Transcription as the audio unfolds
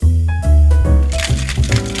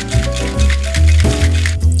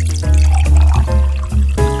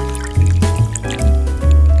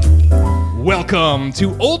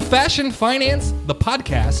welcome to Old Fashioned Finance, the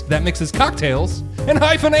podcast that mixes cocktails and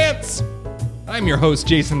high finance. I'm your host,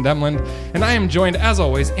 Jason Demland, and I am joined, as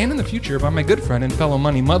always, and in the future, by my good friend and fellow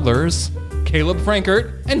money muddlers, Caleb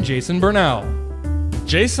Frankert and Jason Burnell.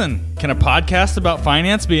 Jason, can a podcast about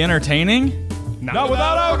finance be entertaining? Not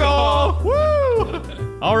without alcohol!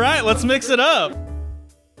 Woo! All right, let's mix it up.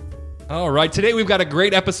 All right, today we've got a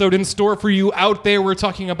great episode in store for you out there. We're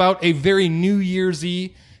talking about a very New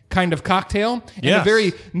Year's-y kind of cocktail and a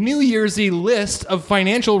very New Year's-y list of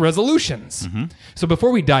financial resolutions. So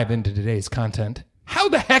before we dive into today's content, how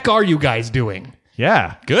the heck are you guys doing?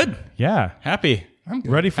 Yeah. Good. Yeah. Happy. I'm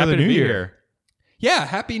good. Ready for Happy the to new be year. here. Yeah,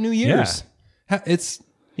 Happy New Year's. It's,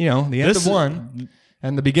 the end of one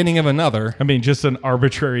and the beginning of another. I mean, just an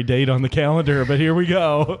arbitrary date on the calendar, but here we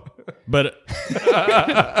go. But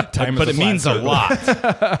it means a lot.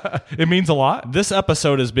 It means a lot. This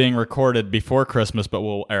episode is being recorded before Christmas, but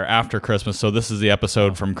will air after Christmas. So this is the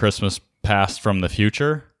episode from Christmas past from the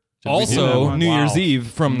future. Also, New Wow. Year's Eve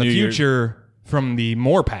from the New Year's- future, from the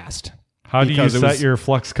more past. How do you Because it set was- your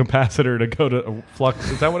flux capacitor to go to flux?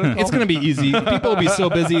 Is that what it's called? It's going to be easy. People will be so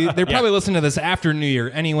busy. They're probably listening to this after New Year.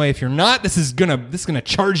 Anyway, if you're not, this is gonna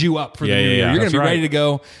charge you up for the Yeah, New yeah, Year. yeah. You're going That's to be right. ready to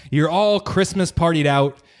go. You're all Christmas partied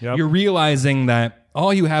out. Yep. You're realizing that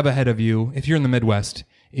all you have ahead of you, if you're in the Midwest,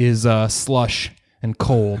 is slush and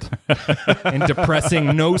cold and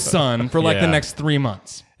depressing no sun for like the Yeah. next 3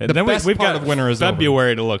 months. And The then best we've part got of winter is over.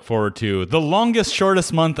 February to look forward to. The longest,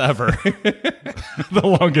 shortest month ever. The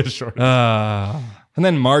longest short. And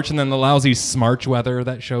then March, and then the lousy smarch weather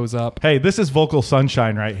that shows up. Hey, this is vocal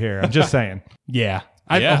sunshine right here. I'm just saying. Yeah.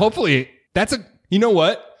 Yeah. Hopefully, that's you know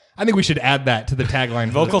what? I think we should add that to the tagline.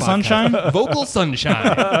 for Vocal this podcast. sunshine? Vocal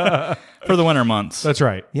sunshine. For the winter months. That's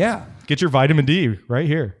right. Yeah. Get your vitamin D right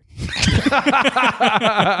here.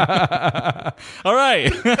 All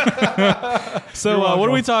right. So what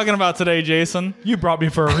are we talking about today, Jason? You brought me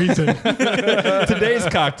for a reason. Today's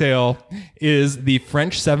cocktail is the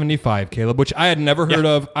French 75, Caleb, which I had never heard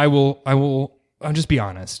of. I'll just be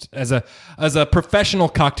honest. As a professional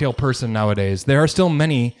cocktail person nowadays, there are still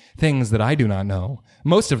many things that I do not know.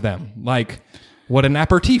 Most of them, like what an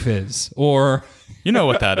aperitif is, or You know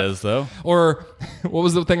what that is, though. what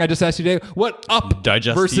was the thing I just asked you today? What up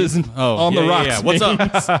Digestive? versus Oh, on the yeah, rocks? yeah, yeah. What's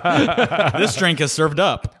means. up? This drink is served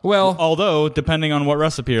up. Well- although, depending on what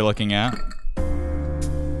recipe you're looking at.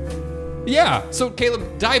 Yeah. So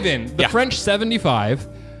Caleb, dive in. The Yeah. French 75.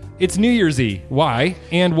 It's New Year's Eve. Why?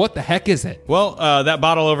 And what the heck is it? Well, that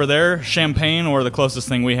bottle over there, champagne, or the closest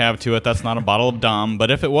thing we have to it, that's not a bottle of Dom.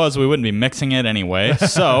 But if it was, we wouldn't be mixing it anyway.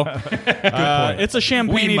 So it's a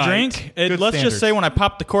champagne We might. drink. Good Let's standards. just say when I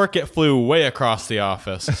popped the cork, it flew way across the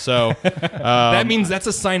office. So That means that's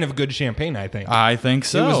a sign of good champagne, I think. I think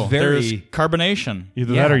so. was very- There's carbonation.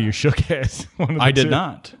 Either Yeah. that or you shook it. One of the I did two.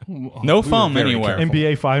 not. No foam very anywhere. careful.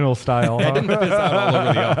 NBA final style. I huh? didn't piss out all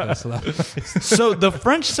over the office. So that was So the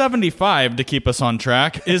French 75, to keep us on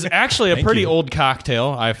track, is actually a pretty old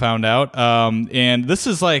cocktail, I found out. And this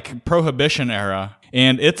is like Prohibition era.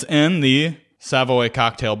 And it's in the Savoy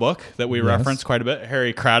cocktail book that we reference quite a bit.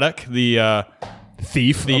 Harry Craddock, the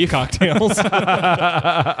thief of cocktails.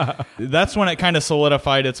 that's when it kind of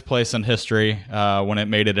solidified its place in history, when it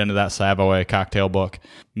made it into that Savoy cocktail book.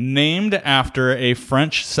 Named after a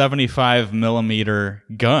French 75 millimeter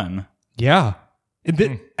gun. Yeah.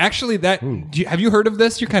 Actually, have you heard of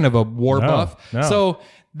this? You're kind of a war No, buff. no. So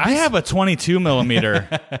I have a 22 millimeter.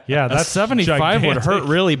 Yeah, A that's 75 would hurt gigantic.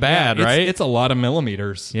 really bad, it's, right? it's a lot of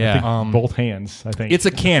millimeters. Yeah. Both hands, I think. It's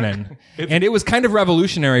a cannon. And it was kind of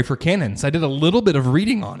revolutionary for cannons. I did a little bit of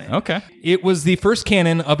reading on it. Okay. It was the first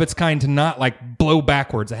cannon of its kind to not like blow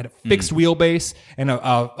backwards. It had a fixed wheelbase and a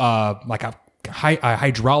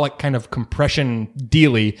hydraulic kind of compression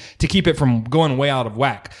dealie to keep it from going way out of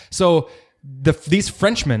whack. So these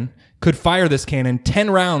Frenchmen could fire this cannon 10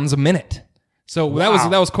 rounds a minute. So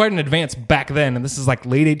that was quite an advance back then, and this is like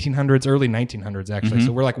late 1800s, early 1900s actually.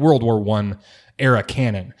 So we're like World War I era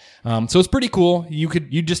cannon. So it's pretty cool. All you had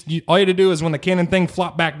to do is when the cannon thing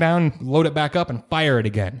flopped back down, load it back up and fire it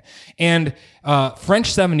again. And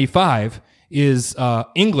French 75 is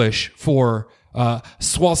English for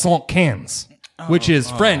 75, which is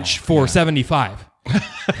French for 75.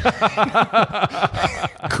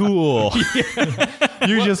 Cool.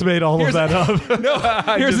 You just made all of that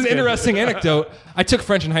up. Here's an interesting anecdote. I took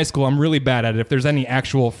French in high school. I'm really bad at it. If there's any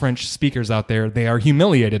actual French speakers out there, they are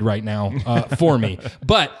humiliated right now for me.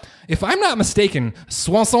 But If I'm not mistaken,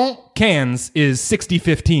 60 cans is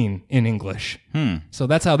 60-15 in English. So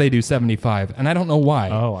that's how they do 75. And I don't know why.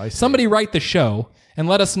 Oh, I see. Somebody write the show and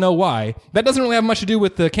let us know why. That doesn't really have much to do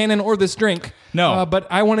with the canon or this drink. No. But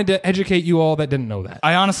I wanted to educate you all that didn't know that.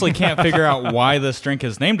 I honestly can't figure out why this drink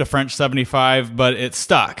is named a French 75, but it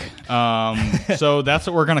stuck. So that's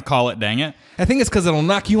what we're going to call it, dang it. I think it's because it'll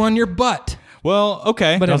knock you on your butt. Well,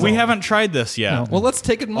 okay. But We it's- haven't tried this yet. No. Well, let's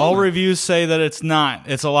take it more. All reviews say that it's not.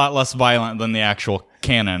 It's a lot less violent than the actual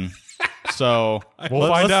canon. So We'll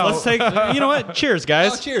find out. Let's take. You know what? Cheers,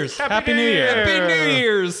 guys. Oh, cheers. Happy New Year. Happy New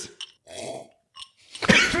Year's.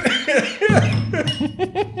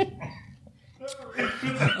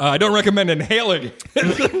 I don't recommend inhaling.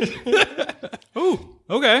 Ooh.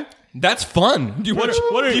 Okay. That's fun. Do you want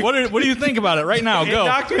What do you think about it right now? Go.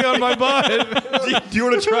 Knocked me on my butt. do you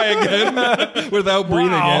want to try again without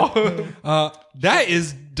breathing in? That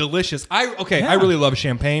is delicious. I really love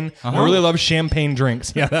champagne. I really love champagne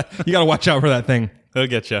drinks. Yeah, you got to watch out for that thing. He'll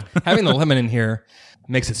get you. Having the lemon in here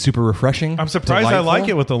makes it super refreshing. I'm surprised delightful. I like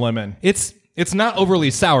it with the lemon. It's not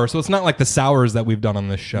overly sour, so it's not like the sours that we've done on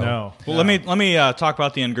this show. No. Well, let me talk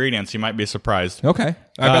about the ingredients. You might be surprised. Okay.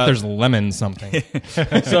 I bet there's lemon something.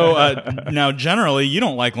 So now, generally, you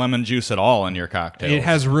don't like lemon juice at all in your cocktail. It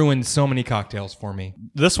has ruined so many cocktails for me.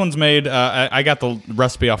 This one's made, I got the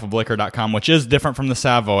recipe off of liquor.com, which is different from the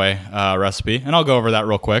Savoy recipe, and I'll go over that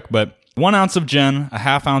real quick. But 1 ounce of gin, a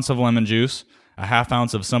half ounce of lemon juice, a half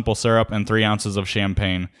ounce of simple syrup, and 3 ounces of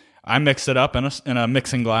champagne. I mixed it up in a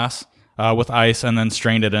mixing glass with ice and then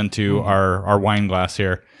strained it into our wine glass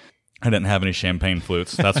here. I didn't have any champagne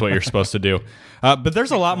flutes. That's what you're supposed to do. But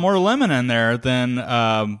there's a lot more lemon in there than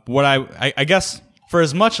what I guess for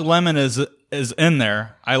as much lemon as is in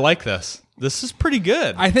there, I like this. This is pretty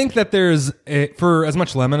good. I think that for as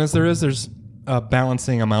much lemon as there's a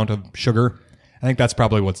balancing amount of sugar. I think that's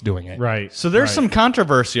probably what's doing it. Right. So there's some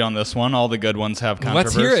controversy on this one. All the good ones have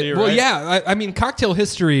Let's controversy. hear it. Right? Well, yeah. I mean, cocktail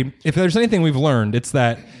history, if there's anything we've learned, it's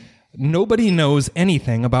that nobody knows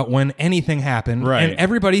anything about when anything happened. Right. And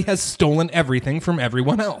everybody has stolen everything from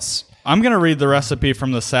everyone else. I'm going to read the recipe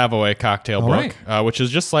from the Savoy cocktail book, which is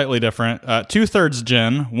just slightly different. 2/3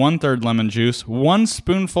 gin, 1/3 lemon juice, 1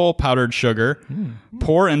 spoonful powdered sugar.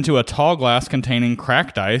 Pour into a tall glass containing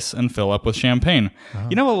cracked ice and fill up with champagne.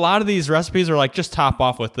 You know, a lot of these recipes are like, just top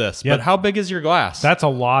off with this. Yeah. But how big is your glass? That's a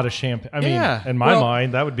lot of champagne. I mean, Yeah. in my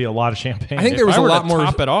mind, that would be a lot of champagne. I think If there was I a were lot to more.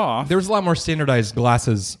 top it off. There was a lot more standardized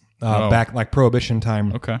glasses back, like Prohibition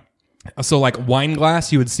time. Okay. So, like wine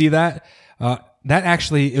glass, you would see that. That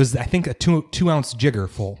actually, it was, I think, a 2 ounce jigger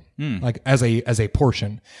full, like as a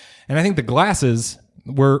portion. And I think the glasses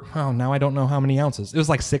were, now I don't know how many ounces. It was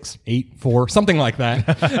like 6, 8, 4, something like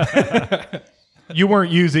that. You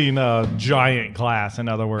weren't using a giant glass, in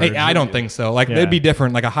other words. Hey, I don't think so. Like, it'd be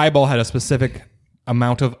different. Like a highball had a specific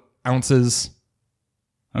amount of ounces.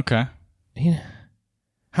 Okay.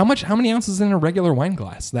 How many ounces in a regular wine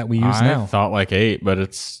glass that we use now? I thought like 8, but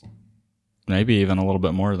it's maybe even a little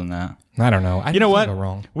bit more than that. I don't know. You know what? Go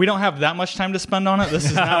wrong. We don't have that much time to spend on it. This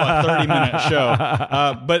is now a 30-minute show.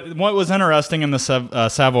 But what was interesting in the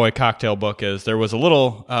Savoy cocktail book is there was a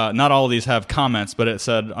little, not all of these have comments, but it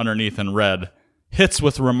said underneath in red, hits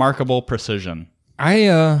with remarkable precision.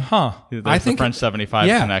 There's I think the French 75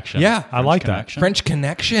 connection. Yeah. I like connection. French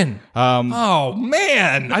connection. Oh,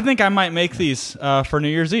 man. I think I might make these for New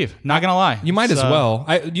Year's Eve. Not gonna lie, You might as well.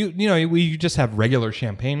 We just have regular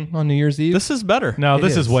champagne on New Year's Eve. This is better. No, It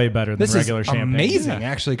this is way better than This regular is champagne. amazing,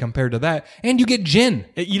 actually, compared to that. And you get gin.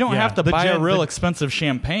 You don't Yeah. have to The buy a gin- real the- expensive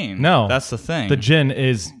champagne. No. That's the thing. The gin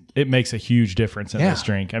it makes a huge difference in Yeah. this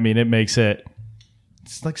drink. I mean, it makes it.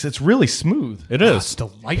 It's really smooth. It is. it's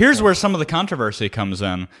delightful. Here's where some of the controversy comes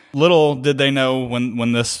in. Little did they know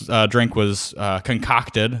when this drink was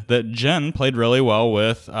concocted that gin played really well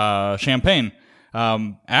with champagne.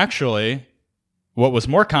 Actually, what was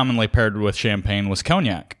more commonly paired with champagne was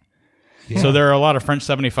cognac. So there are a lot of French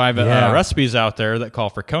 75 recipes out there that call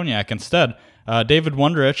for cognac instead. David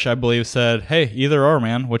Wondrich, I believe, said, hey, either or,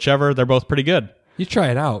 man, whichever, they're both pretty good. You try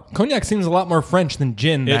it out. Cognac seems a lot more French than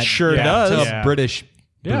gin. It sure does. Yeah. British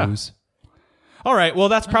Yeah. booze. All right, well,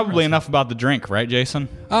 that's probably enough about the drink, right, Jason?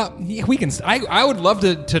 We can. I would love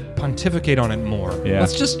to pontificate on it more. Yeah.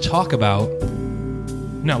 Let's just talk about.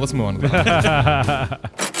 No, let's move on. To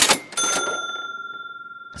that.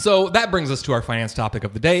 So that brings us to our finance topic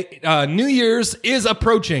of the day. New Year's is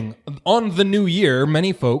approaching. On the new year,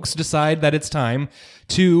 many folks decide that it's time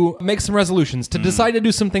to make some resolutions, to decide to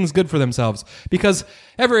do some things good for themselves, because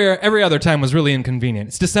every other time was really inconvenient.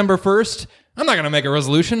 It's December 1st. I'm not going to make a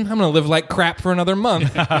resolution. I'm going to live like crap for another month.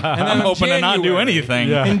 And then I'm hoping to not do anything.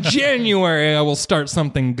 Yeah. In January, I will start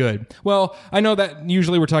something good. Well, I know that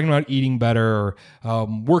usually we're talking about eating better or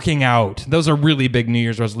working out. Those are really big New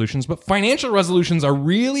Year's resolutions, but financial resolutions are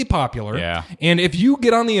really popular. Yeah. And if you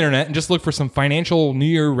get on the internet and just look for some financial New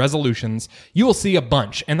Year resolutions, you will see a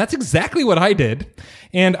bunch. And that's exactly what I did.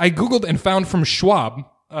 And I Googled and found from Schwab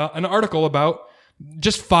an article about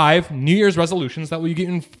just 5 New Year's resolutions that will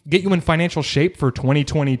get you in financial shape for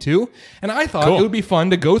 2022. And I thought it would be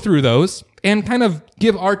fun to go through those and kind of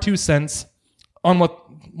give our 2 cents on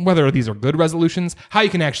whether these are good resolutions, how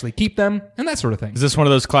you can actually keep them, and that sort of thing. Is this one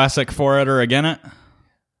of those classic for it or again it?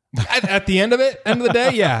 At the end of the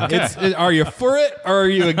day, yeah. Okay. Are you for it or are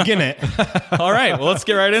you against it? All right, well, let's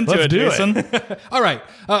get right into it, Jason. All right.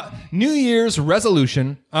 New Year's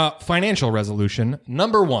resolution, financial resolution,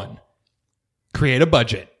 number 1. Create a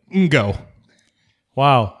budget. Go.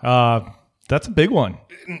 Wow. That's a big one.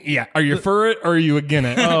 Yeah. Are you for it or are you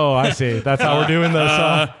against it? Oh, I see. That's how we're doing this.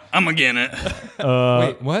 I'm against it.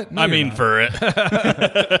 Wait, what? No, I mean, not. for it.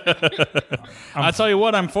 I'll tell you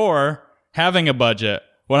what I'm for, having a budget.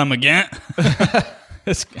 What I'm against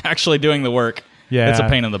is actually doing the work. Yeah. It's a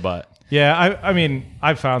pain in the butt. Yeah, I mean,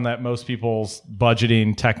 I've found that most people's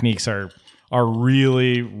budgeting techniques are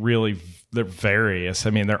really, really they're various. I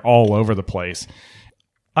mean, they're all over the place.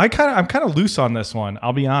 I'm kind of loose on this one.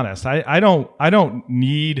 I'll be honest. I don't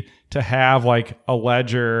need to have like a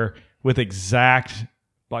ledger with exact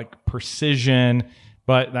like precision,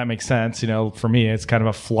 but that makes sense. You know, for me, it's kind of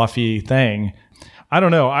a fluffy thing. I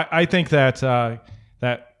don't know. I think that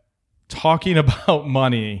that talking about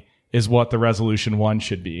money is what the resolution 1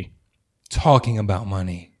 should be. Talking about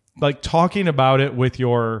money. Like talking about it with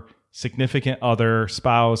your significant other,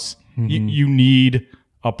 spouse. You need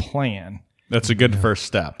a plan. That's a good first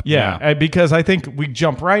step. Yeah, because I think we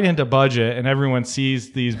jump right into budget and everyone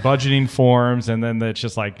sees these budgeting forms and then it's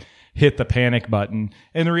just like hit the panic button.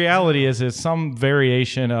 And the reality is some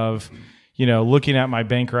variation of, you know, looking at my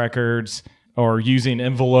bank records or using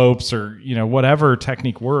envelopes or, you know, whatever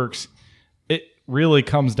technique works. It really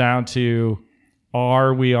comes down to,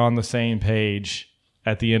 are we on the same page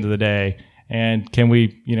at the end of the day? And can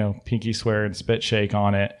we, you know, pinky swear and spit shake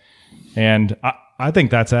on it? And I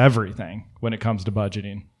think that's everything when it comes to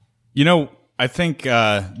budgeting. You know, I think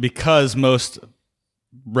because most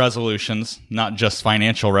resolutions, not just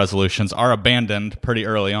financial resolutions, are abandoned pretty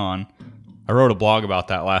early on. I wrote a blog about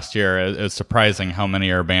that last year. It's surprising how many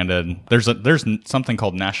are abandoned. There's something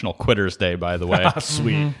called National Quitters Day, by the way.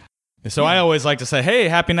 Sweet. Mm-hmm. So I always like to say, hey,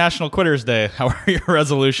 happy National Quitters Day. How are your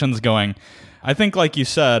resolutions going? I think, like you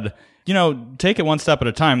said, you know, take it one step at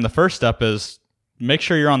a time. The first step is make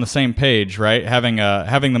sure you're on the same page, right? Having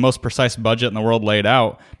the most precise budget in the world laid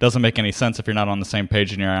out doesn't make any sense if you're not on the same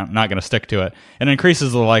page and you're not going to stick to it. It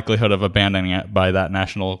increases the likelihood of abandoning it by that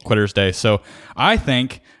National Quitters Day. So I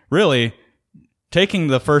think really taking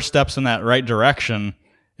the first steps in that right direction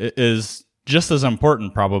is just as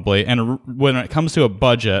important probably. And when it comes to a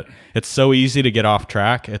budget, it's so easy to get off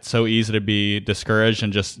track. It's so easy to be discouraged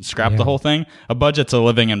and just scrap the whole thing. A budget's a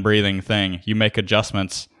living and breathing thing. You make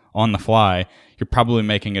adjustments on the fly. You're probably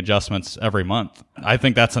making adjustments every month. I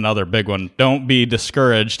think that's another big one. Don't be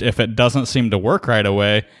discouraged if it doesn't seem to work right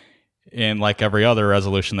away. And like every other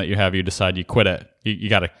resolution that you have, you decide you quit it. You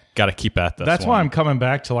gotta keep at this. That's why I'm coming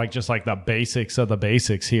back to just the basics of the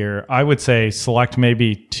basics here. I would say select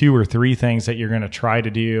maybe 2 or 3 things that you're going to try to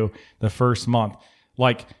do the first month.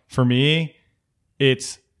 Like for me,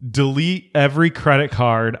 it's delete every credit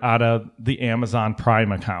card out of the Amazon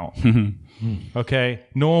Prime account. Okay,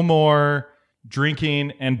 no more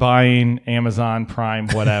drinking and buying Amazon Prime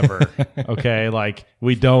whatever. Okay, like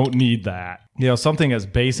we don't need that. You know, something as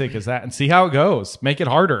basic as that, and see how it goes. Make it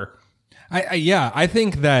harder. I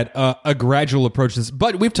think that a gradual approach is,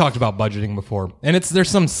 but we've talked about budgeting before, and there's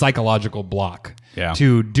some psychological block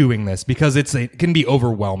to doing this because it can be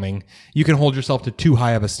overwhelming. You can hold yourself to too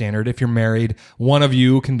high of a standard. If you're married, one of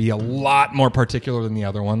you can be a lot more particular than the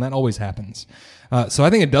other one. That always happens. So I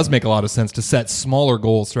think it does make a lot of sense to set smaller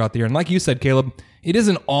goals throughout the year. And like you said, Caleb, it is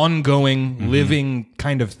an ongoing, living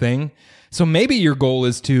kind of thing. So maybe your goal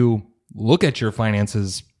is to look at your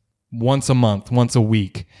finances once a month, once a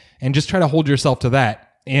week, and just try to hold yourself to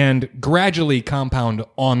that and gradually compound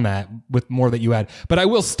on that with more that you add. But I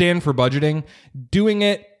will stand for budgeting. Doing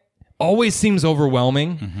it always seems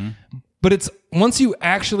overwhelming, but it's once you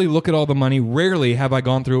actually look at all the money, rarely have I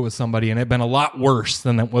gone through it with somebody and it been a lot worse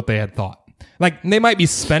than what they had thought. Like they might be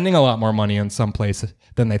spending a lot more money in some places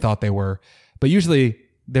than they thought they were, but usually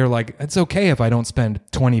they're like, it's okay if I don't spend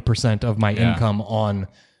 20% of my income on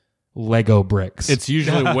Lego bricks. It's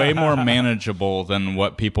usually way more manageable than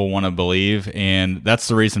what people want to believe, and that's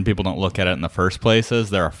the reason people don't look at it in the first place, is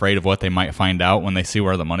they're afraid of what they might find out when they see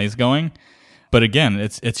where the money's going. But again,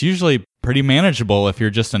 it's usually pretty manageable if you're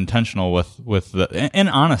just intentional with and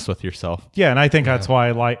honest with yourself. Yeah, and I think that's why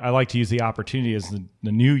I like to use the opportunity as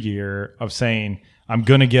the new year of saying, I'm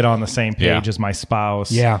going to get on the same page as my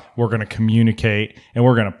spouse. Yeah. We're going to communicate, and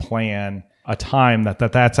we're going to plan a time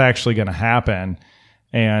that's actually going to happen.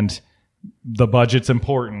 And the budget's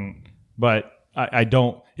important, but I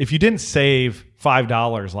don't. If you didn't save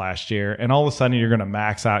 $5 last year and all of a sudden you're going to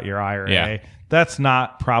max out your IRA, that's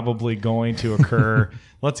not probably going to occur.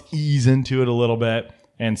 Let's ease into it a little bit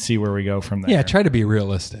and see where we go from there. Yeah, try to be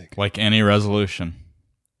realistic. Like any resolution.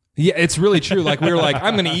 Yeah, it's really true. Like we were like,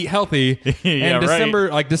 I'm going to eat healthy. Yeah, and December,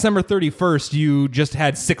 right. December 31st, you just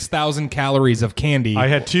had 6,000 calories of candy. I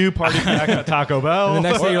had 2 party packs at Taco Bell. And the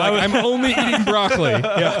next day, you're like, I'm only eating broccoli.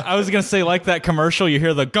 Yeah, I was going to say, like that commercial, you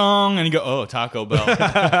hear the gong and you go, oh, Taco Bell.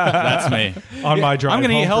 That's me. On my drive I'm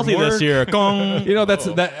going to eat home from healthy this work. year. Gong. You know,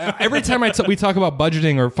 that every time we talk about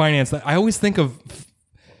budgeting or finance, I always think of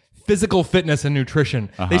physical fitness and nutrition.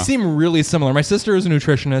 They seem really similar. My sister is a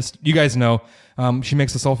nutritionist. You guys know. She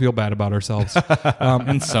makes us all feel bad about ourselves.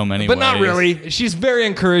 In so many But ways. not really. She's very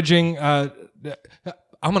encouraging. I'm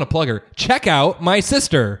going to plug her. Check out my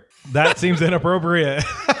sister. That seems inappropriate.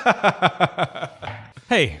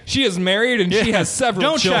 Hey, She is married and she has several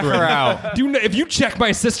don't check children. her out. If you check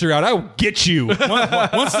my sister out, I will get you.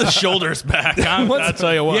 Once the shoulder's back, I'll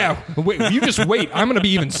tell you what. Yeah, wait, you just wait. I'm going to be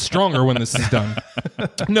even stronger when this is done.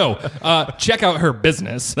 No, check out her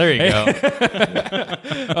business. There you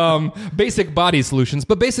go. Basic Body Solutions.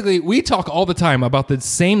 But basically, we talk all the time about the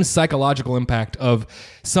same psychological impact of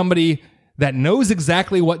somebody that knows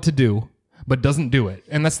exactly what to do, but doesn't do it.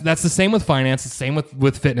 And that's the same with finance, the same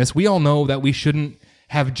with fitness. We all know that we shouldn't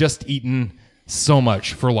have just eaten so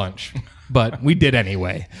much for lunch, but we did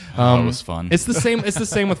anyway. That was fun. It's the same. It's the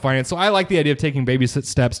same with finance. So I like the idea of taking baby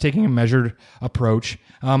steps, taking a measured approach.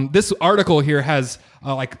 This article here has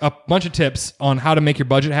like a bunch of tips on how to make your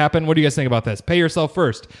budget happen. What do you guys think about this? Pay yourself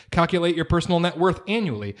first. Calculate your personal net worth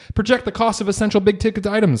annually. Project the cost of essential big ticket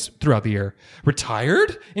items throughout the year.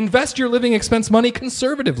 Retired? Invest your living expense money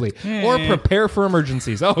conservatively, or prepare for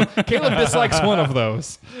emergencies. Oh, Caleb dislikes one of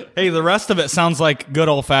those. Hey, the rest of it sounds like good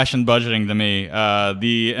old-fashioned budgeting to me.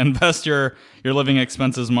 The invest your living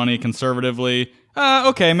expenses money conservatively.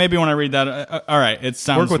 Okay, maybe when I read that, all right, it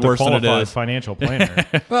sounds Work with worse a than it qualified is. financial planner.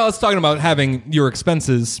 Well, it's talking about having your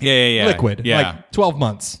expenses liquid, like 12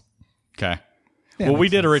 months. Okay. Yeah, well, we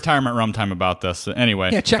makes did a sense. retirement rum time about this. Anyway.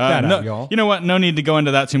 Yeah, check that no, out, y'all. You know what? No need to go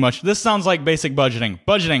into that too much. This sounds like basic budgeting.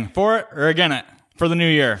 Budgeting for it or again it for the new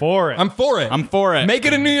year. For it. I'm for it. I'm for it. Make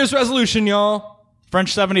it a New Year's resolution, y'all.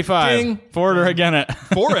 French 75. Ding. For it or again it.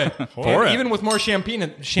 For it. For it. Even with more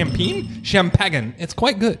champagne. Champagne. It's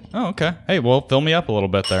quite good. Oh, okay. Hey, well, fill me up a little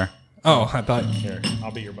bit there. Oh, I thought. Here,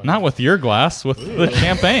 I'll be your buddy. Not with your glass, with the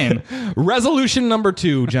champagne. Resolution number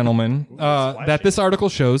 2, gentlemen, that this article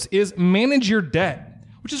shows is manage your debt,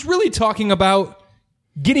 which is really talking about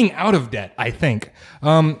getting out of debt, I think.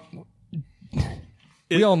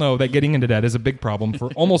 We all know that getting into debt is a big problem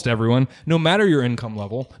for almost everyone, no matter your income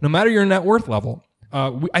level, no matter your net worth level.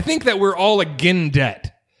 I think that we're all against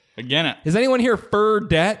debt. Again it. Is anyone here for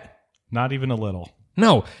debt? Not even a little.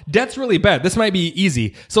 No, debt's really bad. This might be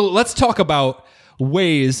easy. So let's talk about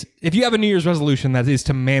ways, if you have a New Year's resolution that is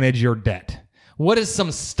to manage your debt, what is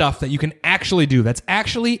some stuff that you can actually do that's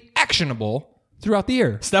actually actionable throughout the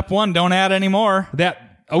year? Step 1, don't add any more.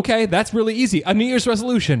 Okay, that's really easy. A New Year's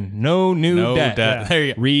resolution, no new debt. debt. There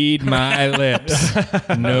you go. Read my lips.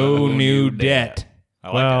 No new debt.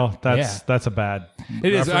 Well, that's a bad.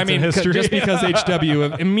 It is. I reference in mean, history. just because HW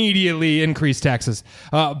have immediately increased taxes,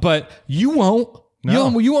 but you won't.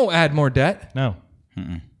 No. You won't add more debt. No.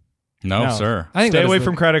 No, sir. I think Stay that is away the-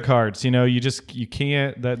 from credit cards. You know, you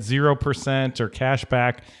can't, that 0% or cash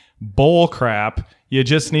back bull crap. You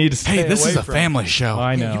just need to stay Hey, this away is a from. family show.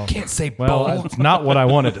 I Yeah, know. you can't say Well, bull. that's not what I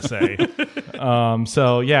wanted to say.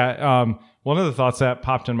 One of the thoughts that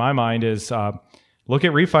popped in my mind is look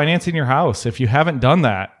at refinancing your house. If you haven't done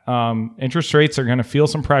that, interest rates are going to feel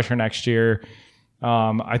some pressure next year.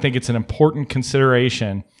 I think it's an important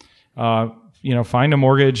consideration. Find a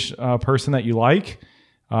mortgage person that you like.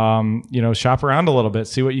 Shop around a little bit,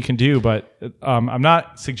 see what you can do. But I'm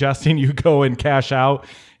not suggesting you go and cash out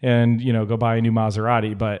and, go buy a new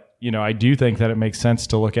Maserati. But, I do think that it makes sense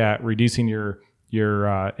to look at reducing your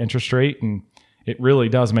interest rate. And it really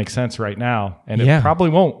does make sense right now. And Yeah. it probably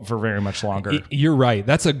won't for very much longer. You're right.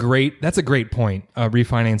 That's a great point.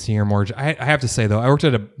 Refinancing your mortgage. I have to say though, I worked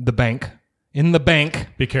at the bank in the bank.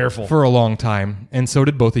 Be careful. For a long time, and so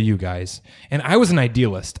did both of you guys. And I was an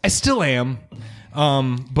idealist. I still am.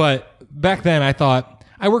 But back then I thought,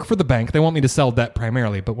 I work for the bank. They want me to sell debt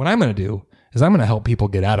primarily. But what I'm going to do is I'm going to help people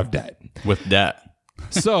get out of debt. With debt.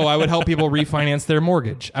 So I would help people refinance their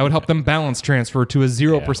mortgage. I would help them balance transfer to a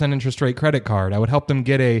 0% interest rate credit card. I would help them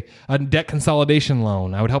get a debt consolidation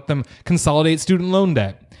loan. I would help them consolidate student loan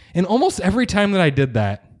debt. And almost every time that I did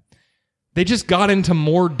that, they just got into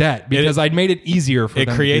more debt because I'd made it easier for them to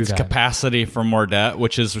do that. It creates capacity for more debt,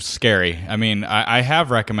 which is scary. I mean, I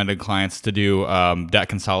have recommended clients to do debt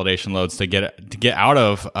consolidation loans to get out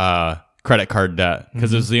of credit card debt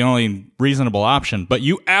because it's the only reasonable option. But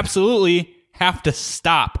you absolutely have to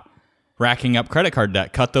stop racking up credit card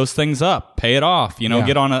debt. Cut those things up. Pay it off.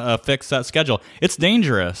 Get on a fixed set schedule. It's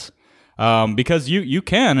dangerous because you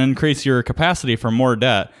can increase your capacity for more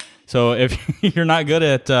debt. So if you're not good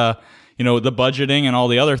at the budgeting and all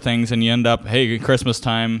the other things, and you end up, hey, Christmas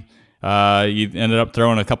time, you ended up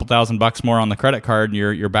throwing a couple $1,000 more on the credit card, and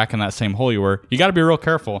you're back in that same hole you were. You got to be real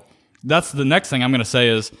careful. That's the next thing I'm going to say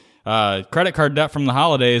is credit card debt from the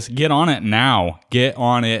holidays. Get on it now. Get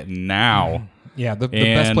on it now. Yeah, the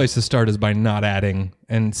best place to start is by not adding,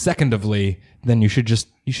 and secondly, then you got to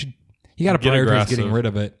prioritize getting rid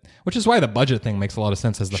of it. Which is why the budget thing makes a lot of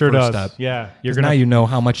sense as the first step. Yeah, now you know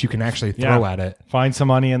how much you can actually throw at it. Find some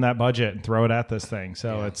money in that budget and throw it at this thing.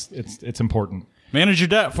 So it's important. Manage your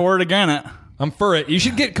debt for it again. I'm for it. You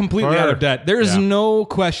should get completely out of debt. There is no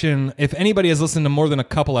question, if anybody has listened to more than a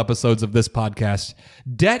couple episodes of this podcast,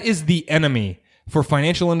 debt is the enemy for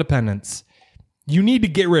financial independence. You need to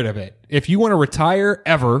get rid of it. If you want to retire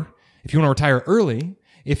ever, if you want to retire early,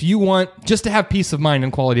 if you want just to have peace of mind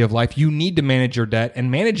and quality of life, you need to manage your debt.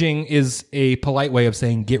 And managing is a polite way of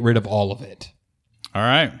saying get rid of all of it. All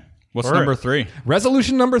right. What's number 3?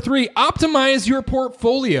 Resolution number 3, optimize your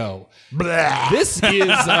portfolio. Blah. This is,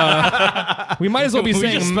 we might as well be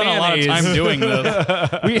saying just spent mayonnaise. a lot of time doing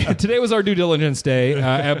this. Today was our due diligence day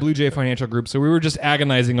at Blue Jay Financial Group, so we were just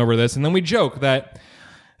agonizing over this. And then we joke that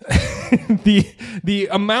the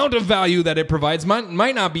amount of value that it provides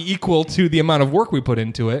might not be equal to the amount of work we put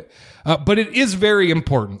into it, but it is very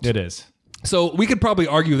important. It is. So we could probably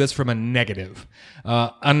argue this from a negative,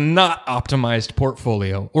 a not optimized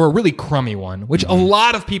portfolio or a really crummy one, which a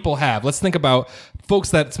lot of people have. Let's think about folks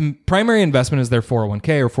that's primary investment is their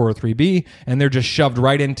 401k or 403b, and they're just shoved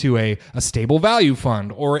right into a stable value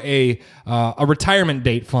fund or a retirement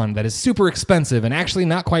date fund that is super expensive and actually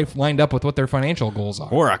not quite lined up with what their financial goals are.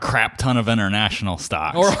 Or a crap ton of international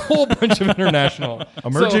stocks. Or a whole bunch of international.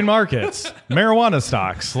 Emerging markets, marijuana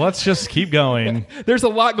stocks. Let's just keep going. There's a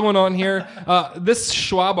lot going on here. This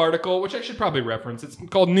Schwab article, which I should probably reference, it's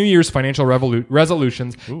called New Year's Financial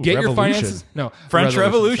Resolutions. Ooh, Get revolution. your finances. No, French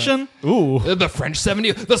Revolution? Ooh. The French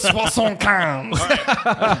 70, the 75.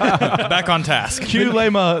 Back on task. Cue Les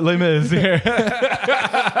Mis here.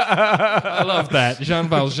 I love that. Jean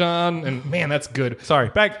Valjean, and man, that's good. Sorry,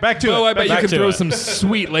 back to it. Oh, I bet you Back could to throw it. some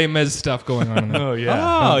sweet Les Mis stuff going on in there. Oh,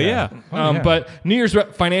 yeah. Oh, yeah. But New Year's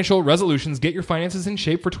Financial Resolutions, Get Your Finances in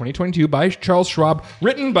Shape for 2022 by Charles Schwab,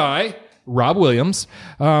 written by Rob Williams.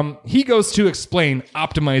 He goes to explain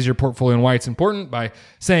optimize your portfolio and why it's important by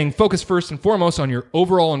saying focus first and foremost on your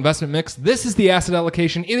overall investment mix. This is the asset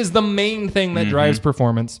allocation. It is the main thing that drives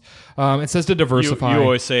performance. It says to diversify. You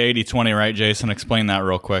always say 80-20, right, Jason? Explain that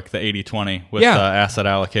real quick, the 80-20 with asset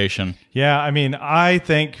allocation. Yeah, I mean, I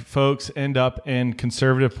think folks end up in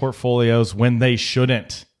conservative portfolios when they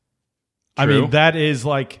shouldn't. I mean, that is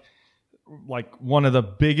like one of the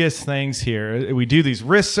biggest things here. We do these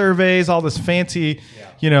risk surveys, all this fancy,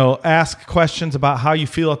 ask questions about how you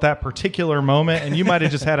feel at that particular moment. And you might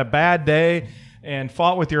have just had a bad day and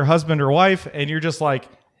fought with your husband or wife. And you're just like,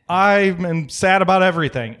 I'm sad about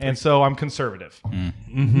everything. And so I'm conservative.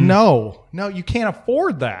 Mm-hmm. No, you can't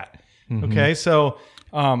afford that. Mm-hmm. Okay. So,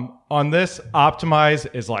 on this, optimize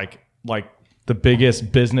is like the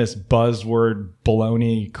biggest business buzzword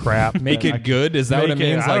baloney crap. Make it good? Is that what it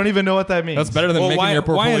means? I don't even know what that means. That's better than making your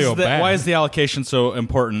portfolio bad. Why is the allocation so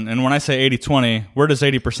important? And when I say 80-20, where does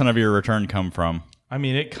 80% of your return come from? I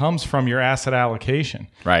mean, it comes from your asset allocation.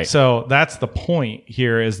 Right. So that's the point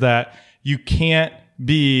here, is that you can't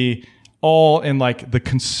be all in like the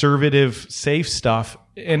conservative safe stuff.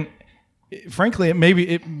 And frankly, it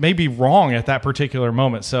may be wrong at that particular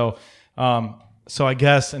moment. So I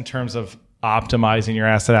guess in terms of optimizing your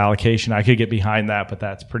asset allocation. I could get behind that, but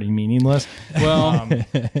that's pretty meaningless. Well,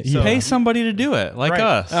 you pay somebody to do it, like Right.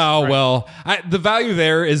 us. Oh, well, the value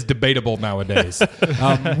there is debatable nowadays.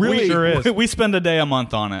 Really, Sure is. We spend a day a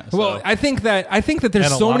month on it. So. well, I think that there's And a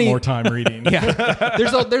so lot many more time reading. yeah,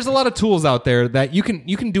 there's a lot of tools out there that you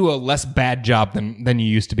can do a less bad job than you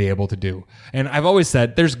used to be able to do. And I've always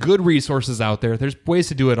said there's good resources out there. There's ways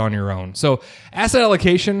to do it on your own. So asset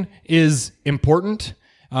allocation is important.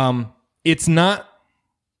 It's not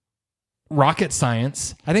rocket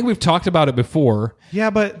science. I think we've talked about it before. Yeah,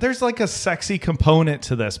 but there's like a sexy component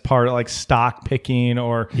to this part, like stock picking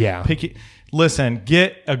or Yeah. picking. Listen,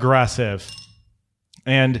 get aggressive.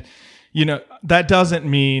 And, that doesn't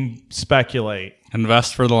mean speculate.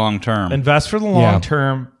 Invest for the long term. Invest for the long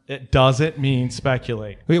term. It doesn't mean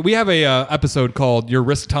speculate. We have a episode called "Your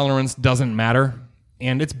Risk Tolerance Doesn't Matter,"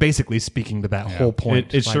 and it's basically speaking to that whole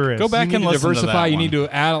point. It sure is. Go back You need and to listen to diversify. that You one. need to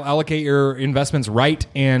allocate your investments right,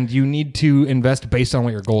 and you need to invest based on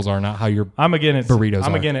what your goals are, not how your. I'm against Burritos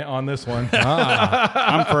I'm are. against it on this one.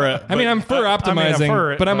 I'm for it. I mean, I'm for optimizing,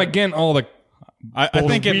 for it, but I'm but- against all the I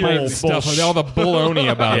think it weird might stuff. stuff, all the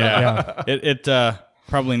baloney about it. Yeah. It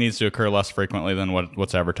probably needs to occur less frequently than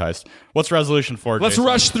what's advertised. What's resolution 4? Let's Jason?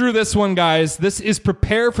 rush through this one, guys. This is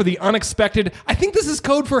prepare for the unexpected. I think this is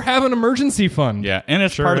code for have an emergency fund. Yeah, and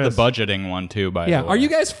it's Sure part is. of the budgeting one too. By Yeah. the way. Are you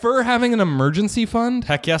guys for having an emergency fund?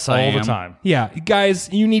 Heck yes, I All am. the time. Yeah, guys,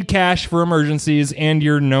 you need cash for emergencies and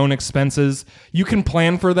your known expenses. You can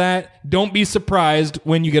plan for that. Don't be surprised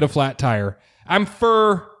when you get a flat tire. I'm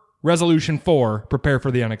for resolution 4, prepare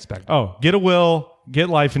for the unexpected. Oh, get a will,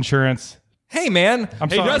 get life insurance. Hey, man.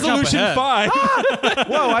 sorry, resolution jump 5.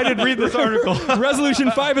 Whoa, I didn't read this article.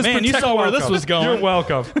 Resolution 5 is Man, you protect, saw where this was going. You're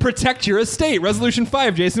welcome. protect your estate. Resolution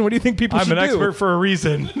 5, Jason, what do you think people I'm should an do? expert for a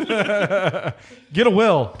reason. Get a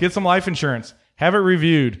will, get some life insurance, have it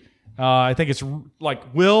reviewed. I think it's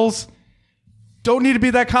like wills don't need to be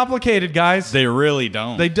that complicated, guys. They really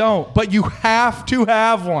don't. They don't, but you have to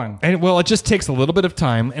have one. And well, it just takes a little bit of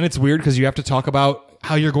time, and it's weird because you have to talk about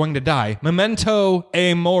how you're going to die. Memento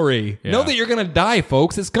mori. Know that you're going to die,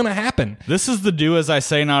 folks. It's going to happen. This is the do as I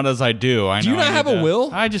say, not as I do. I know you not I need have a to- will?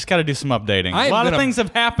 I just got to do some updating. I A am lot of gonna things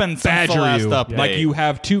have happened since the Badger last you update. like you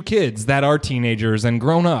have 2 kids that are teenagers and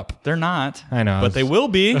grown up. They're not. I know. but they will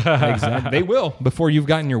be. Exactly. They will before you've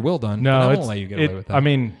gotten your will done. No, but I it's, won't let you get away with that. I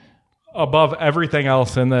mean, above everything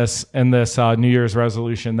else in this New Year's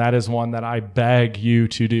resolution, that is one that I beg you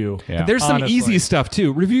to do. Yeah. There's some Honestly. easy stuff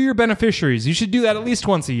too. Review your beneficiaries. You should do that at least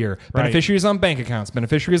once a year. Beneficiaries on bank accounts,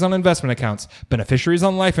 beneficiaries on investment accounts, beneficiaries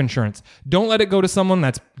on life insurance. Don't let it go to someone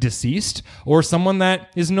that's deceased or someone that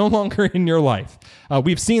is no longer in your life.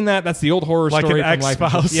 We've seen that. That's the old horror Like story an from life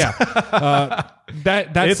ex-spouse. insurance. Yeah. That's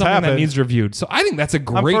It's something that happened. needs reviewed. So I think that's a I'm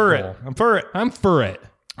great for goal. it. I'm for it. I'm for it.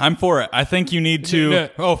 I'm for it. I think you need to. No.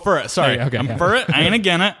 Oh, for it. Sorry. Okay, I'm yeah. for it. I ain't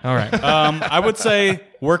again it. All right. I would say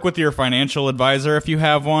work with your financial advisor if you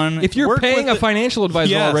have one. If you're Work paying with a financial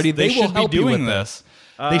advisor Yes, already, they will should help be you doing with this.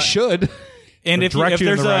 They should. And if direct you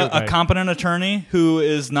in there's the right a way. competent attorney who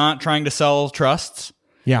is not trying to sell trusts,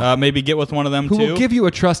 Yeah. maybe get with one of them Who too. will give you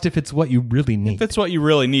a trust if it's what you really need. If it's what you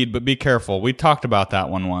really need, but be careful. We talked about that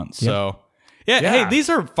one once. So, yeah, hey, these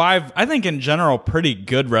are 5, I think in general, pretty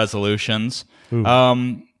good resolutions.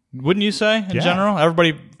 Wouldn't you say in general?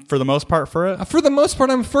 Everybody, for the most part, for it? For the most part,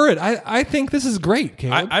 I'm for it. I think this is great,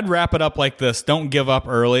 Caleb. I'd wrap it up like this. Don't give up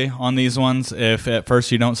early on these ones. If at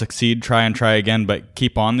first you don't succeed, try and try again, but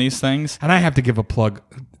keep on these things. And I have to give a plug.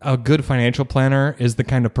 A good financial planner is the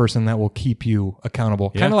kind of person that will keep you accountable.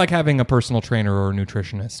 Kind of like having a personal trainer or a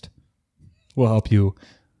nutritionist will help you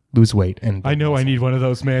lose weight. And I know I need one of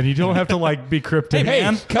those, man. You don't have to like be cryptic. Hey,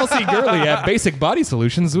 Kelsey Gurley at Basic Body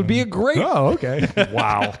Solutions would be a great. Oh, okay.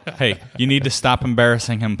 Wow. Hey, you need to stop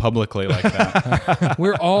embarrassing him publicly like that.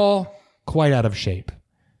 We're all quite out of shape.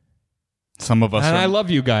 Some of us And are, I love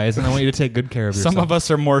you guys, and I want you to take good care of yourself. some of us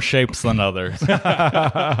are more shapes than others.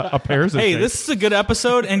 A pair's of Hey, shapes. this is a good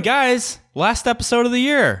episode. And guys, last episode of the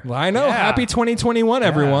year. Well, I know. Yeah. Happy 2021,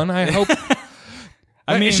 everyone. I hope.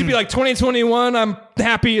 I mean, it should be like 2021. I'm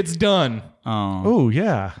happy it's done. Oh,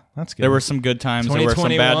 yeah. That's good. There were some good times. There were some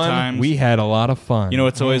bad 2021, times. we had a lot of fun. You know,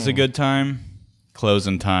 it's always a good time.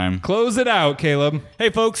 Closing time. Close it out, Caleb. Hey,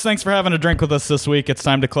 folks, thanks for having a drink with us this week. It's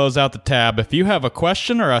time to close out the tab. If you have a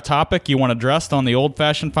question or a topic you want addressed on the Old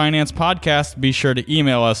Fashioned Finance podcast, be sure to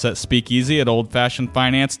email us at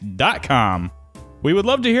speakeasy@oldfashionedfinance.com. We would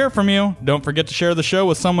love to hear from you. Don't forget to share the show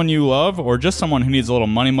with someone you love or just someone who needs a little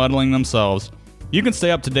money muddling themselves. You can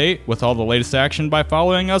stay up to date with all the latest action by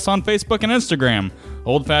following us on Facebook and Instagram.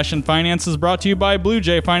 Old Fashioned Finance is brought to you by Blue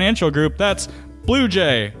Jay Financial Group. That's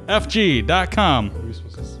bluejayfg.com.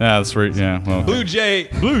 Yeah, that's right. Yeah. Well. BlueJFG.com.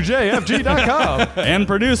 And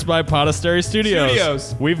produced by Podastery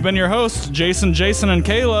Studios. We've been your hosts, Jason, and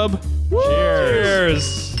Caleb.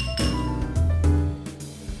 Cheers.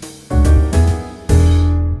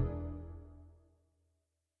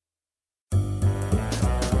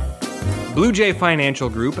 Blue Jay Financial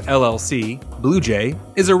Group, LLC, Blue Jay,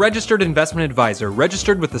 is a registered investment advisor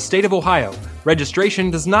registered with the state of Ohio. Registration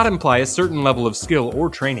does not imply a certain level of skill or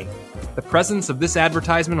training. The presence of this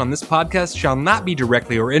advertisement on this podcast shall not be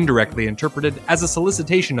directly or indirectly interpreted as a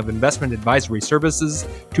solicitation of investment advisory services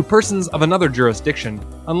to persons of another jurisdiction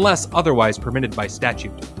unless otherwise permitted by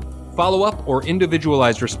statute. Follow-up or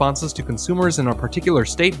individualized responses to consumers in a particular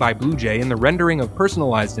state by Blue Jay in the rendering of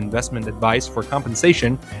personalized investment advice for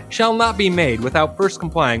compensation shall not be made without first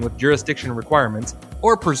complying with jurisdiction requirements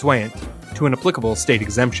or pursuant to an applicable state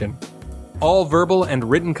exemption. All verbal and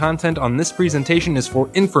written content on this presentation is for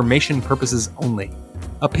information purposes only.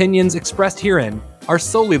 Opinions expressed herein are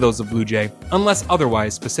solely those of Blue Jay, unless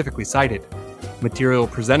otherwise specifically cited. Material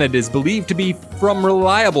presented is believed to be from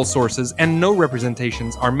reliable sources, and no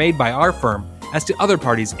representations are made by our firm as to other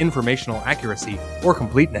parties' informational accuracy or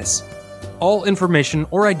completeness. All information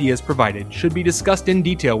or ideas provided should be discussed in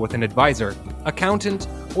detail with an advisor, accountant,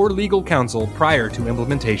 or legal counsel prior to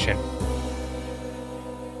implementation.